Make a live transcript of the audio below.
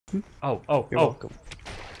Oh, You're welcome.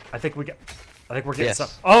 I think we're getting Yes. some.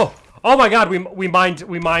 Oh my God! We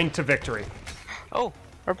mined to victory. Oh,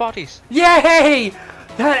 our bodies. Yay!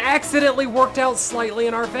 That accidentally worked out slightly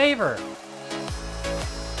in our favor.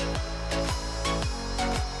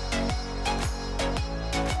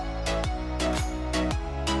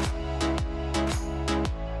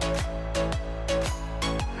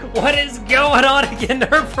 What is going on again,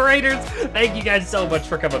 Nerf Raiders? Thank you guys so much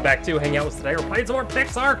for coming back to hang out with us today. We're playing some more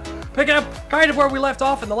PixARK, picking up kind of where we left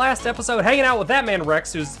off in the last episode, hanging out with that man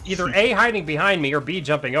Rex, who's either A, hiding behind me, or B,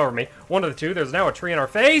 jumping over me. One of the two. There's now a tree in our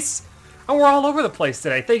face, and we're all over the place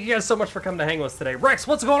today. Thank you guys so much for coming to hang with us today. Rex,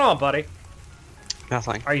 what's going on, buddy?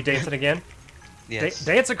 Nothing. Are you dancing again? Yes.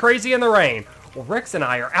 Dancing crazy in the rain. Well, Rex and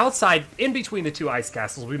I are outside in between the two ice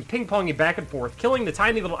castles. We've been ping-ponging back and forth, killing the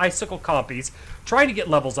tiny little icicle compies, trying to get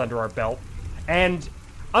levels under our belt. And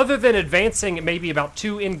other than advancing maybe about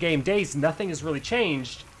 2 in-game days, nothing has really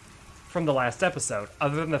changed from the last episode,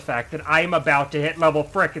 other than the fact that I am about to hit level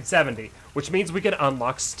frickin' 70, which means we can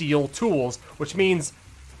unlock steel tools, which means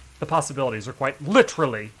the possibilities are quite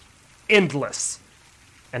literally endless.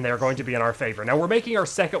 And they're going to be in our favor. Now, we're making our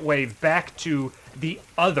second wave back to the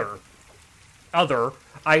other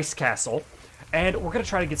ice castle, and we're going to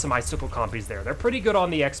try to get some icicle compies there. They're pretty good on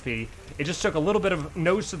the XP. It just took a little bit of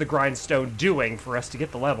nose to the grindstone doing for us to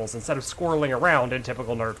get the levels instead of squirreling around in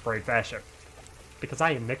typical Nerf Parade fashion. Because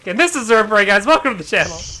I am Nick, and this is Nerf Parade, guys. Welcome to the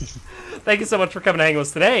channel. Thank you so much for coming to hang with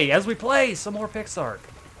us today as we play some more PixARK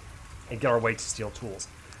and get our way to steel tools.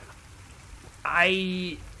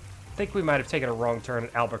 I think we might have taken a wrong turn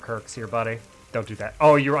at Albuquerque's here, buddy. Don't do that.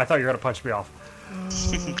 Oh, I thought you were going to punch me off.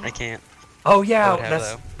 I can't. Oh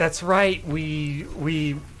yeah, that's right. We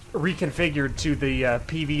reconfigured to the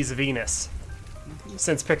PV's Venus,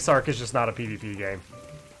 since PixARK is just not a PvP game.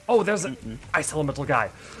 Oh, there's an ice elemental guy.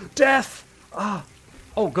 Death! Ah.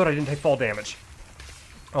 Oh, good, I didn't take fall damage.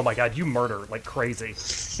 Oh my god, you murder like crazy.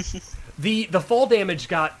 The fall damage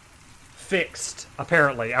got fixed,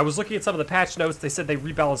 apparently. I was looking at some of the patch notes. They said they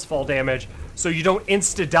rebalanced fall damage, so you don't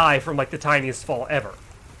insta-die from like the tiniest fall ever.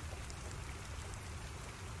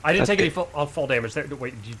 I didn't take any fall damage there.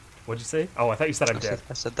 Wait, what'd you say? Oh, I thought you said I'm dead.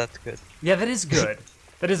 I said that's good. Yeah, that is good.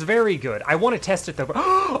 That is very good. I want to test it, though. But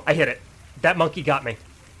I hit it. That monkey got me.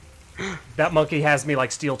 That monkey has me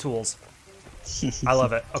like steel tools. I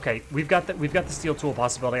love it. Okay, we've got the steel tool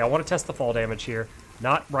possibility. I want to test the fall damage here.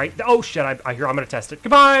 Not right. Oh, shit. I hear I'm going to test it.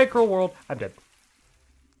 Goodbye, cruel world. I'm dead.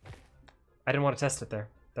 I didn't want to test it there.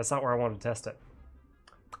 That's not where I wanted to test it.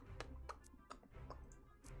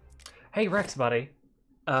 Hey, Rex, buddy.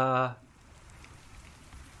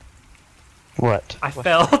 What? I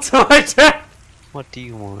fell to my death. What do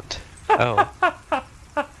you want? Oh.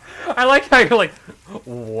 I like how you're like,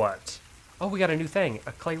 what? Oh, we got a new thing.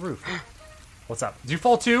 A clay roof. What's up? Did you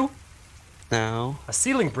fall too? No. A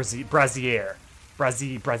ceiling brazier.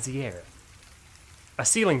 Brazier. A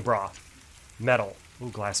ceiling bra. Metal. Ooh,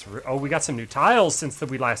 glass roof. Oh, we got some new tiles since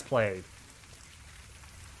we last played.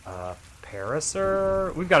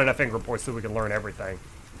 Paraser. We've got enough Ingram points so we can learn everything.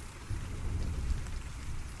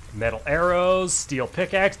 Metal arrows, steel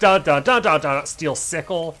pickaxe, dun dun dun dun dun, steel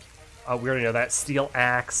sickle. We already know that. Steel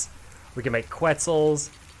axe. We can make quetzals.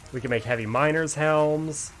 We can make heavy miner's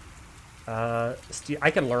helms. I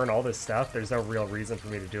can learn all this stuff. There's no real reason for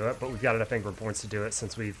me to do it, but we've got enough Ingram points to do it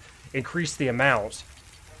since we've increased the amount.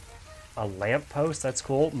 A lamp post, that's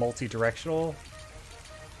cool. Multi-directional.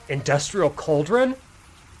 Industrial cauldron.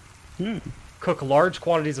 Cook large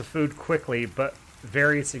quantities of food quickly, but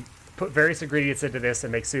put various ingredients into this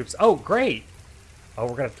and make soups. Oh, great! Oh,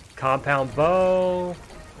 we're gonna compound bow.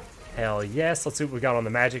 Hell yes! Let's see what we got on the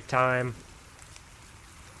magic time.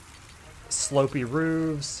 Slopey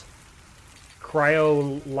roofs,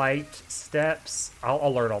 cryolite steps.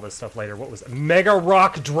 I'll learn all this stuff later. What was it? Mega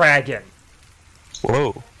rock dragon?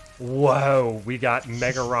 Whoa! Whoa! We got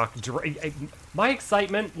mega rock dragon. My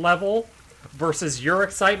excitement level versus your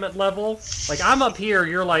excitement level. Like I'm up here,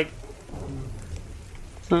 you're like.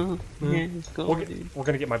 Yeah, go, we're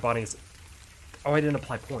gonna get my bodies. Oh, I didn't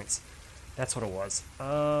apply points. That's what it was.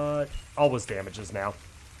 All was damages now.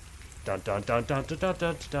 Dun dun dun dun dun dun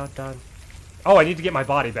dun dun dun. Oh, I need to get my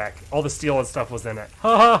body back. All the steel and stuff was in it.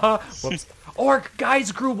 Ha ha ha. Whoops. Oh, our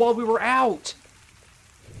guys grew while we were out.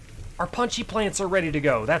 Our punchy plants are ready to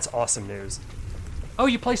go. That's awesome news. Oh,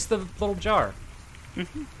 you placed the little jar.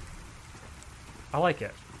 I like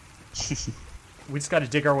it. We just got to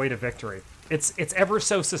dig our way to victory. It's ever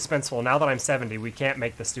so suspenseful. Now that I'm 70, we can't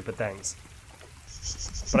make the stupid things.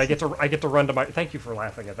 But I get to run to my. Thank you for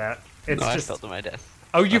laughing at that. It's no, just. I fell to my death.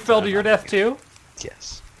 Oh, you fell to your death too?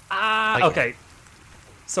 Yes. Ah, okay.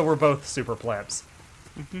 So we're both super plebs.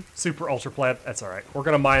 Super ultra plant. That's all right. We're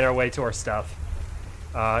gonna mine our way to our stuff.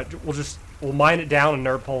 We'll mine it down and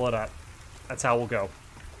nerd pull it up. That's how we'll go.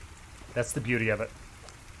 That's the beauty of it.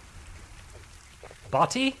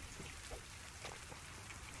 Bati?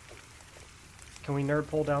 Can we nerd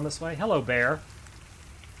pull down this way? Hello, bear.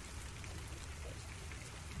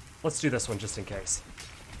 Let's do this one just in case.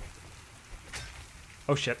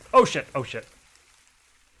 Oh shit. Oh shit. Oh shit.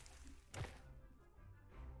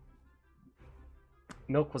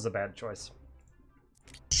 Milk was a bad choice.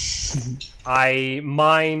 I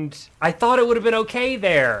thought it would have been okay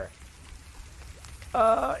there.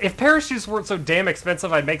 If parachutes weren't so damn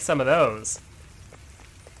expensive, I'd make some of those.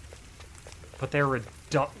 But they're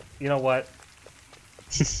you know what?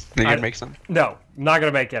 You're gonna make some? No, I'm not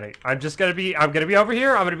gonna make any. I'm gonna be over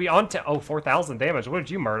here. I'm gonna be on 4,000 damage. What did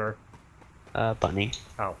you murder? Bunny.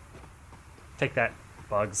 Oh. Take that,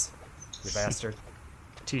 bugs. You bastard.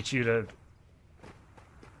 Teach you to...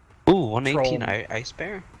 Ooh, 118 ice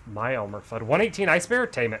bear? My Elmer Fudd. 118 ice bear?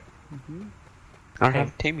 Tame it. I don't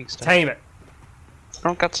have taming stuff. Tame it. I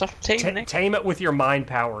don't got stuff to tame, Nick. Tame it with your mind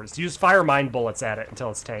powers. Use fire mind bullets at it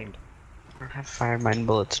until it's tamed. I don't have fire mind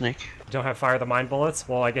bullets, Nick. You don't have fire the mind bullets?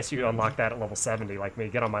 Well, I guess you unlock that at level 70 like me.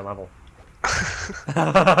 Get on my level.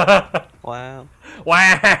 Wow.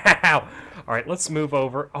 Wow! Alright, let's move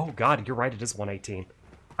over. Oh god, you're right, it is 118.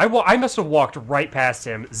 I must have walked right past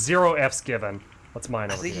him. 0 Fs given. Let's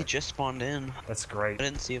mine over I think here. he just spawned in. That's great. I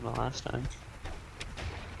didn't see him the last time.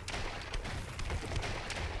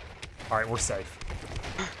 Alright, we're safe.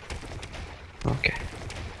 Okay.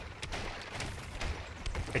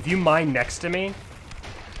 If you mine next to me,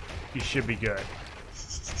 you should be good.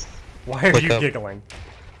 Why are you giggling?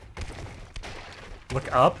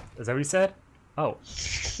 Look up? Is that what you said? Oh.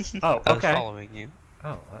 Oh, I was okay. following you.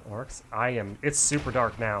 Oh, that works. It's super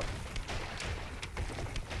dark now.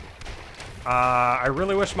 I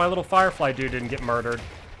really wish my little firefly dude didn't get murdered.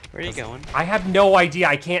 Where are you going? I have no idea.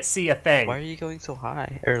 I can't see a thing. Why are you going so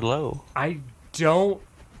high or low? I don't...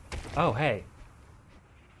 Oh, hey.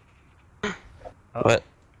 Uh-oh. What?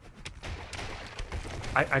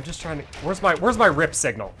 I'm just trying to... Where's my rip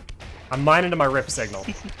signal? I'm mining to my rip signal.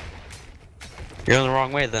 You're going the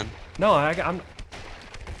wrong way then. No, I'm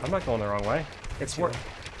not going the wrong way. It's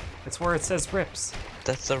where it says rips.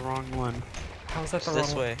 That's the wrong one. How is that the It's wrong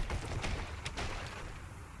this way? way.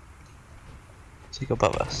 Take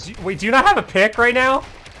above us. Wait, do you not have a pick right now?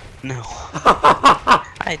 No.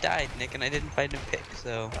 I died, Nick, and I didn't find a pick,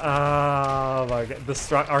 so... Oh my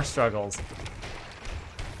god, our struggles.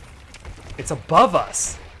 It's above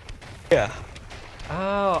us. Yeah.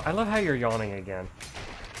 Oh, I love how you're yawning again.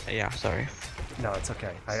 Yeah, sorry. No, it's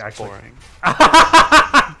okay. It's boring.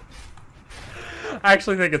 I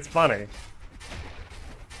actually think it's funny.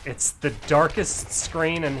 It's the darkest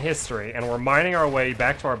screen in history, and we're mining our way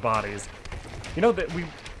back to our bodies. You know that we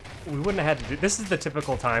wouldn't have had to do... This is the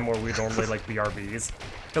typical time where we normally, like, BRBs.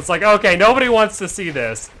 It's like, okay, nobody wants to see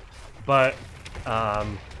this, but, I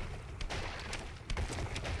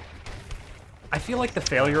feel like the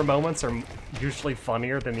failure moments are usually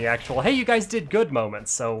funnier than the actual, hey, you guys did good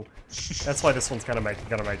moments, so that's why this one's gonna make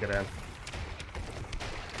it in.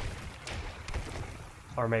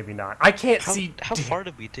 Or maybe not. I can't see... How far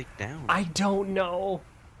did we dig down? I don't know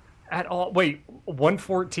at all. Wait,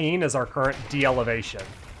 114 is our current de-elevation.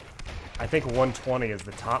 I think 120 is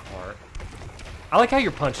the top part. I like how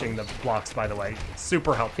you're punching the blocks, by the way.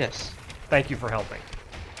 Super helpful. Yes. Thank you for helping.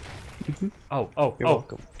 Oh, You're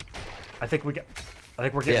welcome. I think we're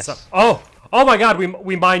getting Yes. some. Oh my God,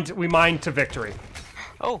 we mined to victory.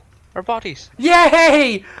 Oh, our bodies.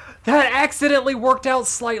 Yay! That accidentally worked out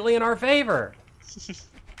slightly in our favor.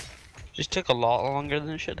 Just took a lot longer than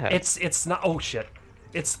it should have. It's not. Oh shit!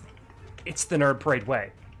 It's the nerd parade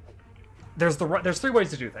way. There's 3 ways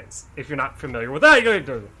to do things. If you're not familiar with that, you gotta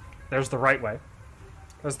do. There's the right way.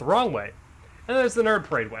 There's the wrong way, and there's the nerd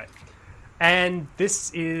parade way. And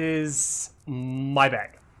this is my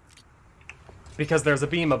bag because there's a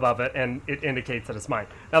beam above it, and it indicates that it's mine.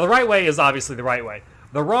 Now the right way is obviously the right way.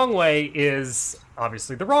 The wrong way is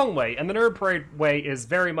obviously the wrong way, and the nerd parade way is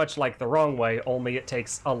very much like the wrong way, only it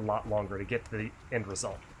takes a lot longer to get to the end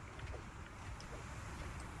result.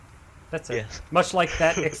 That's it. Yes. Much like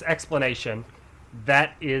that explanation,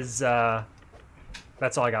 that is,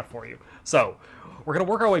 that's all I got for you. So, we're gonna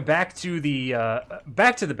work our way back to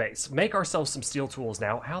the base. Make ourselves some steel tools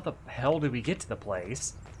now. How the hell do we get to the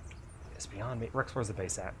place? It's beyond me. Rex, where's the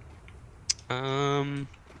base at?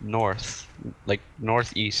 North. Like,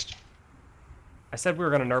 northeast. I said we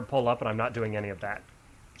were gonna nerd pull up, and I'm not doing any of that.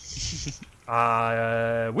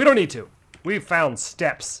 We don't need to. We've found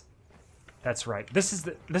steps. That's right. This is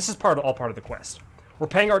all part of the quest. We're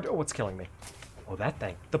paying our... Oh, what's killing me? Oh, that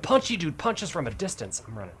thing. The punchy dude punches from a distance.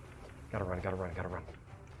 I'm running. Gotta run, gotta run, gotta run.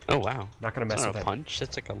 Oh, wow. Not gonna mess with That's that. not a punch,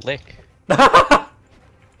 that's like a lick.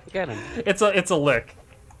 Look at him. It's a lick.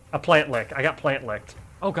 A plant lick. I got plant licked.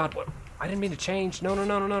 Oh, God, what? I didn't mean to change. No, no,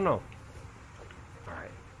 no, no, no, no. All right.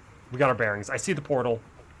 We got our bearings. I see the portal.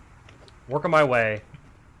 Working my way.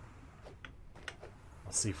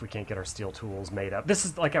 Let's see if we can't get our steel tools made up. This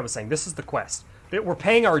is, like I was saying, this is the quest. We're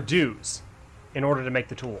paying our dues in order to make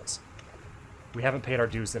the tools. We haven't paid our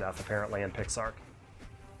dues enough, apparently, in PixARK.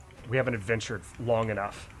 We haven't adventured long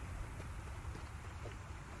enough.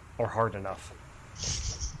 Or hard enough.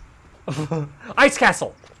 Ice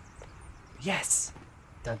Castle! Yes!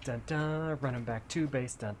 Dun dun dun, running back to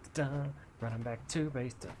base, dun dun dun, running back to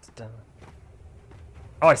base, dun dun dun.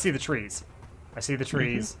 Oh, I see the trees. I see the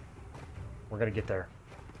trees. We're gonna get there.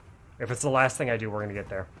 If it's the last thing I do, we're gonna get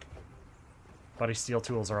there. Buddy, steel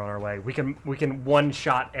tools are on our way. We can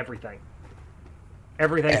one-shot everything.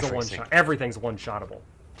 Everything's a one-shot. Everything's one-shottable.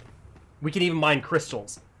 We can even mine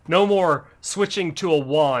crystals. No more switching to a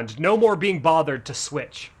wand. No more being bothered to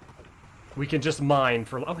switch. We can just mine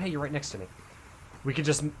for... Oh, hey, you're right next to me. We can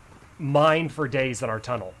just mine for days in our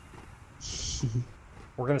tunnel.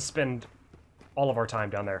 We're going to spend all of our time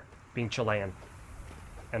down there being Chilean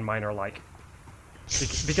and miner alike.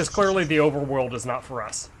 Because clearly the overworld is not for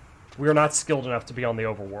us. We are not skilled enough to be on the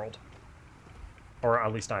overworld. Or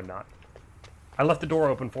at least I'm not. I left the door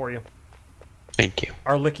open for you. Thank you.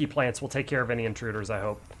 Our licky plants will take care of any intruders, I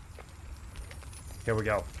hope. Here we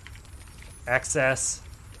go. Access.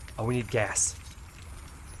 Oh, we need gas.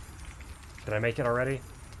 Did I make it already?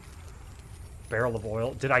 Barrel of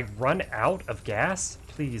oil. Did I run out of gas?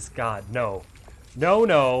 Please, God, no. No,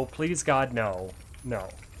 no. Please, God, no. No.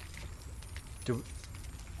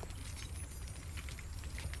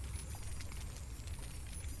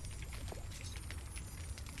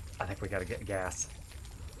 I think we gotta get gas.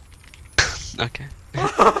 Okay.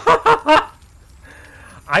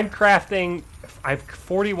 I'm crafting... I have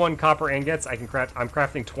 41 copper ingots. I'm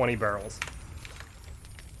crafting 20 barrels.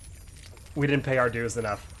 We didn't pay our dues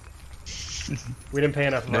enough. We didn't pay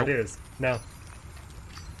enough of our dues. No.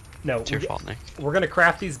 No. It's your fault, Nick. We're going to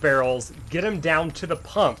craft these barrels, get them down to the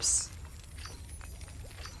pumps,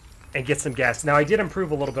 and get some gas. Now, I did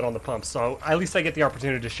improve a little bit on the pumps, so at least I get the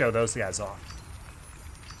opportunity to show those guys off.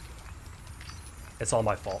 It's all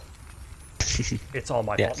my fault. It's all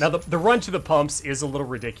my fault. Now, the run to the pumps is a little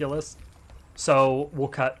ridiculous, so we'll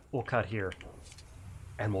cut here,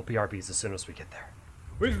 and we'll BRBs as soon as we get there.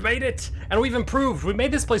 We've made it, and we've improved. We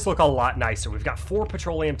made this place look a lot nicer. We've got 4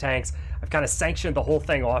 petroleum tanks. I've kind of sanctioned the whole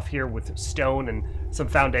thing off here with stone and some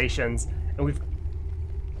foundations, and we've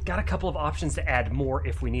got a couple of options to add more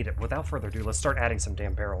if we need it. Without further ado, let's start adding some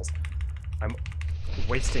damn barrels. I'm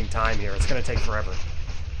wasting time here. It's going to take forever.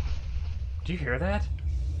 Do you hear that?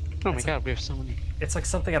 Oh my God, we have so many. It's like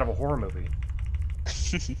something out of a horror movie.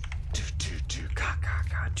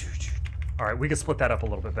 All right, we can split that up a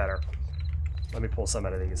little bit better. Let me pull some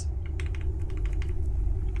out of these.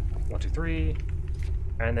 1, 2, 3,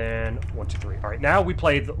 and then 1, 2, 3. All right, now we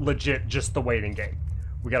played legit just the waiting game.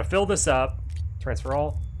 We got to fill this up. Transfer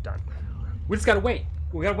all. Done. We just got to wait.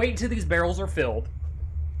 We got to wait until these barrels are filled.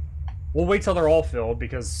 We'll wait till they're all filled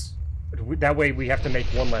because that way we have to make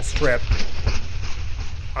one less trip.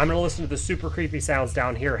 I'm going to listen to the super creepy sounds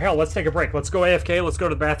down here. Hell, let's take a break. Let's go AFK. Let's go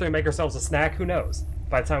to the bathroom, make ourselves a snack. Who knows?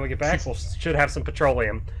 By the time we get back, we should have some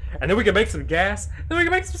petroleum. And then we can make some gas. Then we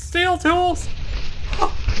can make some steel tools.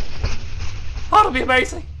 Oh, it'll be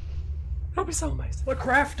amazing. It'll be so amazing. The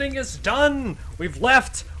crafting is done. We've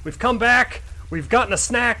left. We've come back. We've gotten a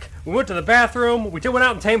snack. We went to the bathroom. We went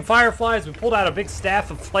out and tamed fireflies. We pulled out a big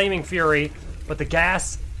staff of flaming fury. But the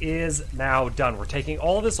gas is now done. We're taking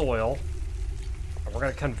all this oil. We're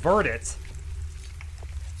going to convert it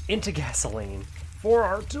into gasoline for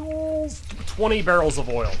our tools. 20 barrels of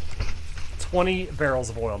oil. 20 barrels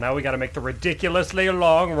of oil. Now we got to make the ridiculously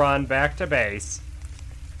long run back to base.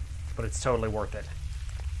 But it's totally worth it.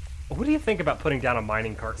 What do you think about putting down a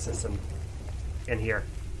mining cart system in here?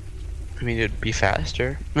 I mean, it'd be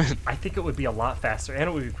faster. I think it would be a lot faster, and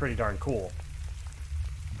it would be pretty darn cool.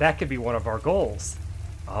 That could be one of our goals.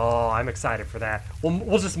 Oh, I'm excited for that.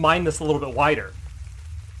 We'll just mine this a little bit wider.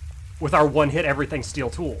 With our one-hit everything steel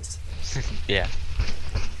tools. Yeah.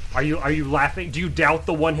 Are you laughing? Do you doubt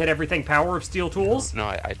the one-hit everything power of steel tools? No,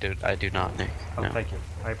 I do not, Nick. Oh, no. Thank you.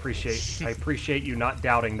 I appreciate you not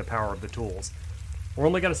doubting the power of the tools. We're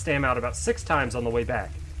only going to stay them out about 6 times on the way back.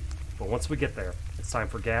 But once we get there, it's time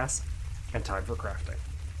for gas and time for crafting.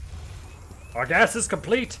 Our gas is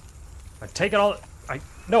complete. I've taken all...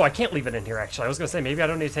 No, I can't leave it in here, actually. I was going to say, maybe I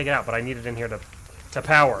don't need to take it out, but I need it in here to to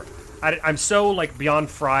power. I'm so, like, beyond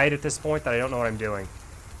fried at this point that I don't know what I'm doing.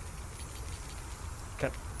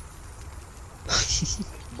 Okay.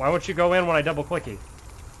 Why won't you go in when I double clicky?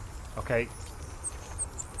 Okay.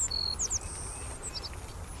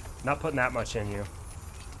 Not putting that much in you.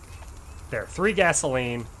 There, 3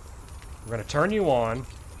 gasoline. We're gonna turn you on.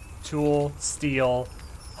 Tool, steel.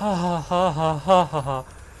 Ha ha ha ha ha ha ha.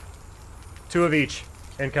 2 of each.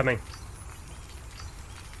 Incoming.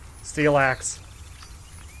 Steel axe.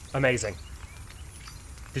 Amazing.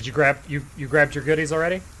 Did you grab you grabbed your goodies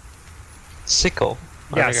already? Sickle.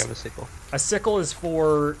 Yes. I grab a sickle. A sickle is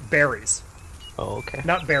for berries. Oh, okay.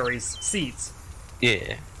 Not berries, seeds.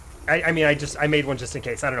 Yeah. I mean, I made one just in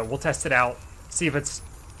case. I don't know. We'll test it out. See if it's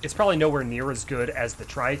probably nowhere near as good as the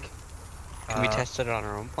trike. Can we test it on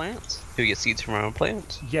our own plants? Do we get seeds from our own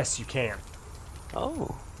plants? Yes, you can.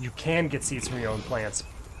 Oh. You can get seeds from your own plants.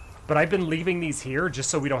 But I've been leaving these here just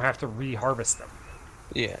so we don't have to re-harvest them.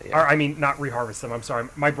 Yeah, yeah. Or, I mean, not re-harvest them. I'm sorry.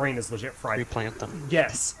 My brain is legit fried. Replant them.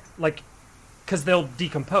 Yes. Like, because they'll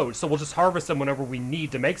decompose. So we'll just harvest them whenever we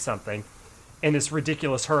need to make something. And this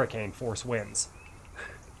ridiculous hurricane force winds.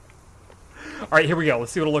 All right, here we go.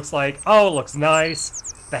 Let's see what it looks like. Oh, it looks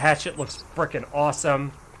nice. The hatchet looks frickin'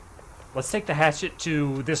 awesome. Let's take the hatchet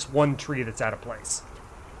to this one tree that's out of place.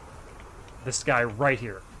 This guy right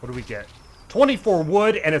here. What do we get? 24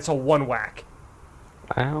 wood, and it's a 1 whack.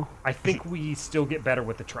 Wow. I think we still get better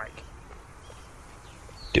with the trike.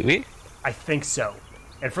 Do we? I think so.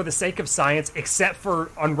 And for the sake of science, except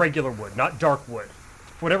for on regular wood, not dark wood.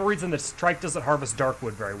 For whatever reason, the trike doesn't harvest dark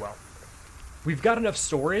wood very well. We've got enough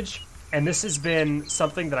storage, and this has been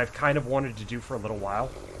something that I've kind of wanted to do for a little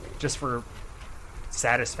while, just for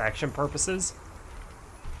satisfaction purposes.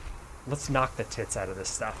 Let's knock the tits out of this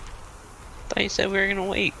stuff. I thought you said we were gonna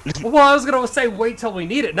wait. Well, I was gonna say wait till we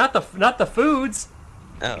need it, not the foods.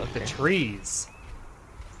 Oh, okay. The trees.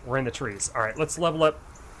 We're in the trees. All right, let's level up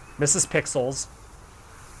Mrs. Pixels.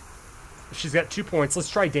 She's got 2 points. Let's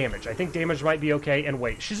try damage. I think damage might be okay. And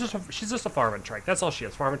wait, she's just a farming trike. That's all she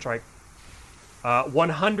is. Farming trike.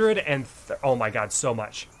 100 and oh my god, so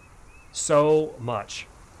much, so much.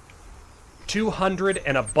 200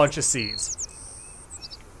 and a bunch of seeds.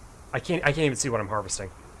 I can't even see what I'm harvesting.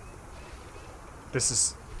 This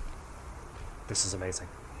is amazing.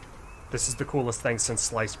 This is the coolest thing since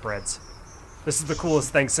sliced breads. This is the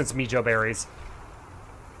coolest thing since Mijo berries.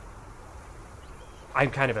 I'm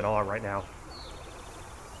kind of in awe right now.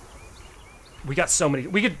 We got so many.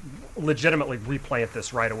 We could legitimately replant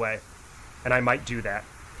this right away. And I might do that.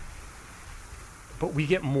 But we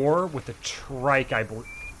get more with the trike, I believe.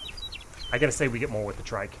 I gotta say we get more with the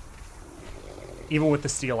trike. Even with the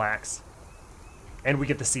steel axe. And we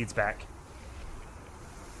get the seeds back.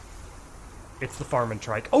 It's the farming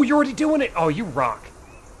trike. Oh, you're already doing it! Oh, you rock.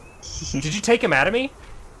 Did you take him out of me?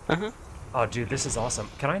 Uh-huh. Oh, dude, this is awesome.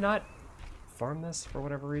 Can I not farm this for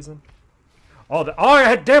whatever reason? Oh,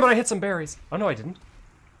 damn it, I hit some berries. Oh, no, I didn't.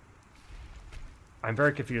 I'm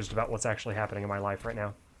very confused about what's actually happening in my life right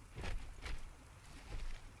now.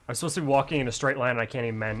 I'm supposed to be walking in a straight line, and I can't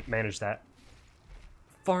even manage that.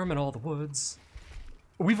 Farming all the woods.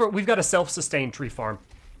 We've got a self-sustained tree farm.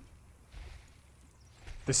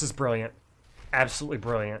 This is brilliant. Absolutely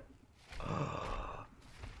brilliant.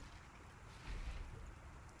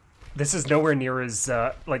 This is nowhere near as,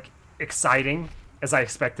 like, exciting as I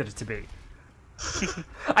expected it to be.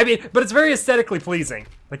 I mean, but it's very aesthetically pleasing.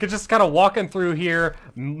 Like, it's just kind of walking through here,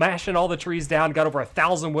 mashing all the trees down, got over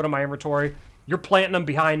 1,000 wood in my inventory. You're planting them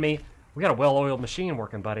behind me. We got a well-oiled machine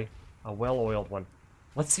working, buddy. A well-oiled one.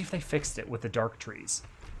 Let's see if they fixed it with the dark trees.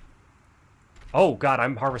 Oh, God,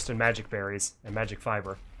 I'm harvesting magic berries and magic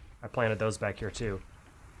fiber. I planted those back here, too.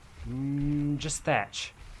 Just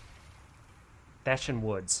thatch. Thatch and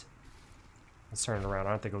woods. Let's turn it around.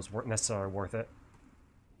 I don't think it was necessarily worth it.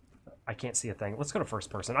 I can't see a thing. Let's go to first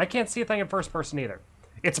person. I can't see a thing in first person either.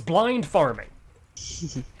 It's blind farming.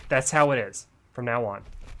 That's how it is from now on.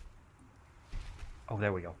 Oh,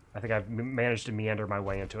 there we go. I think I've managed to meander my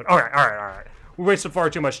way into it. All right, all right, all right. We wasted far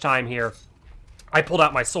too much time here. I pulled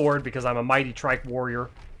out my sword because I'm a mighty trike warrior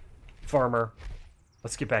farmer.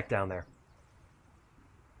 Let's get back down there.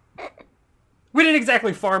 We didn't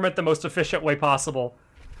exactly farm it the most efficient way possible.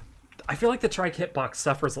 I feel like the trike hitbox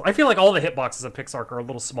suffers. I feel like all the hitboxes of PixARK are a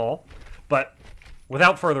little small. But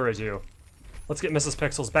without further ado, let's get Mrs.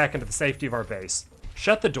 Pixels back into the safety of our base.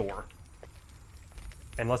 Shut the door.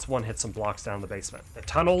 And let's one-hit some blocks down in the basement. The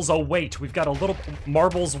tunnels await. We've got a little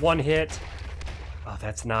marbles one hit. Oh,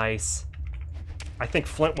 that's nice. I think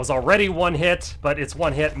flint was already one hit, but it's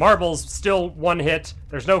one hit. Marble's still one hit.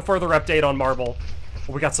 There's no further update on marble.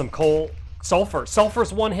 We got some coal. Sulfur.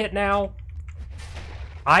 Sulfur's one hit now.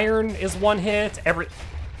 Iron is one hit. Everything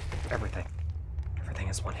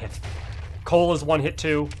is one hit. Coal is one hit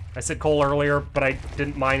too. I said coal earlier, but I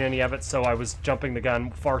didn't mine any of it, so I was jumping the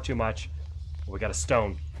gun far too much. We got a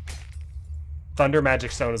stone. Thunder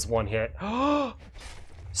magic stone is one hit.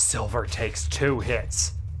 Silver takes 2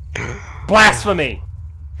 hits. Blasphemy!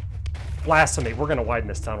 Blasphemy. We're gonna widen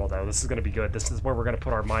this tunnel though. This is gonna be good. This is where we're gonna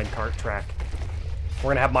put our minecart track.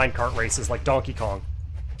 We're gonna have minecart races like Donkey Kong.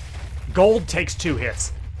 Gold takes 2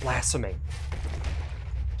 hits. Blasphemy.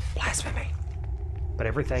 Blasphemy. But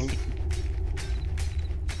everything...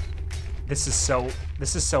 This is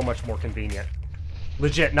so much more convenient.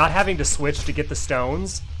 Legit, not having to switch to get the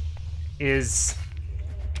stones is...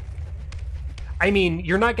 I mean,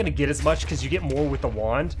 you're not gonna get as much because you get more with the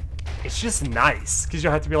wand. It's just nice, because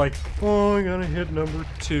you'll have to be like, oh, I gotta hit number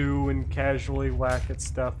 2 and casually whack at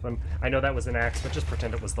stuff. And I know that was an axe, but just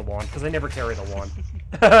pretend it was the wand, because I never carry the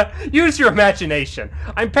wand. Use your imagination.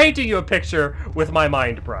 I'm painting you a picture with my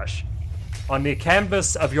mind brush on the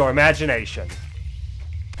canvas of your imagination.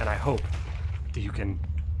 And I hope that you can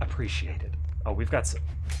appreciate it. Oh, we've got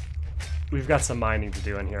some mining to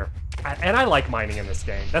do in here. And I like mining in this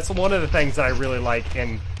game. That's one of the things that I really like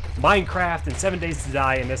in Minecraft and 7 Days to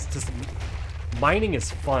Die, and this just mining is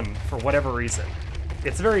fun for whatever reason.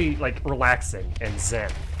 It's very like relaxing and zen.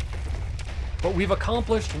 But we've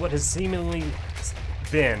accomplished what has seemingly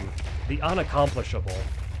been the unaccomplishable.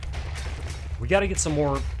 We got to get some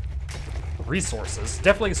more resources.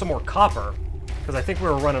 Definitely get some more copper, because I think we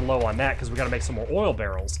were running low on that because we got to make some more oil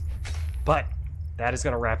barrels. But that is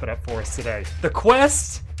going to wrap it up for us today. The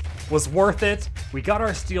quest was worth it. We got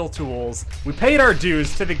our steel tools. We paid our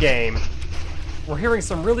dues to the game. We're hearing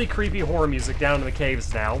some really creepy horror music down in the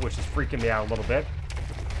caves now, which is freaking me out a little bit.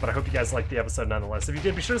 But I hope you guys liked the episode nonetheless. If you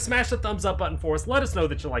did, be sure to smash the thumbs up button for us. Let us know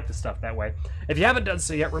that you like the stuff that way. If you haven't done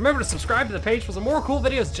so yet, remember to subscribe to the page for some more cool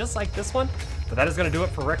videos just like this one. But that is going to do it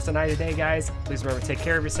for Rex and I today, guys. Please remember to take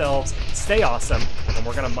care of yourselves, stay awesome, and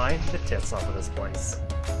we're going to mine the tits off of this place.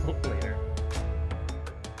 Later.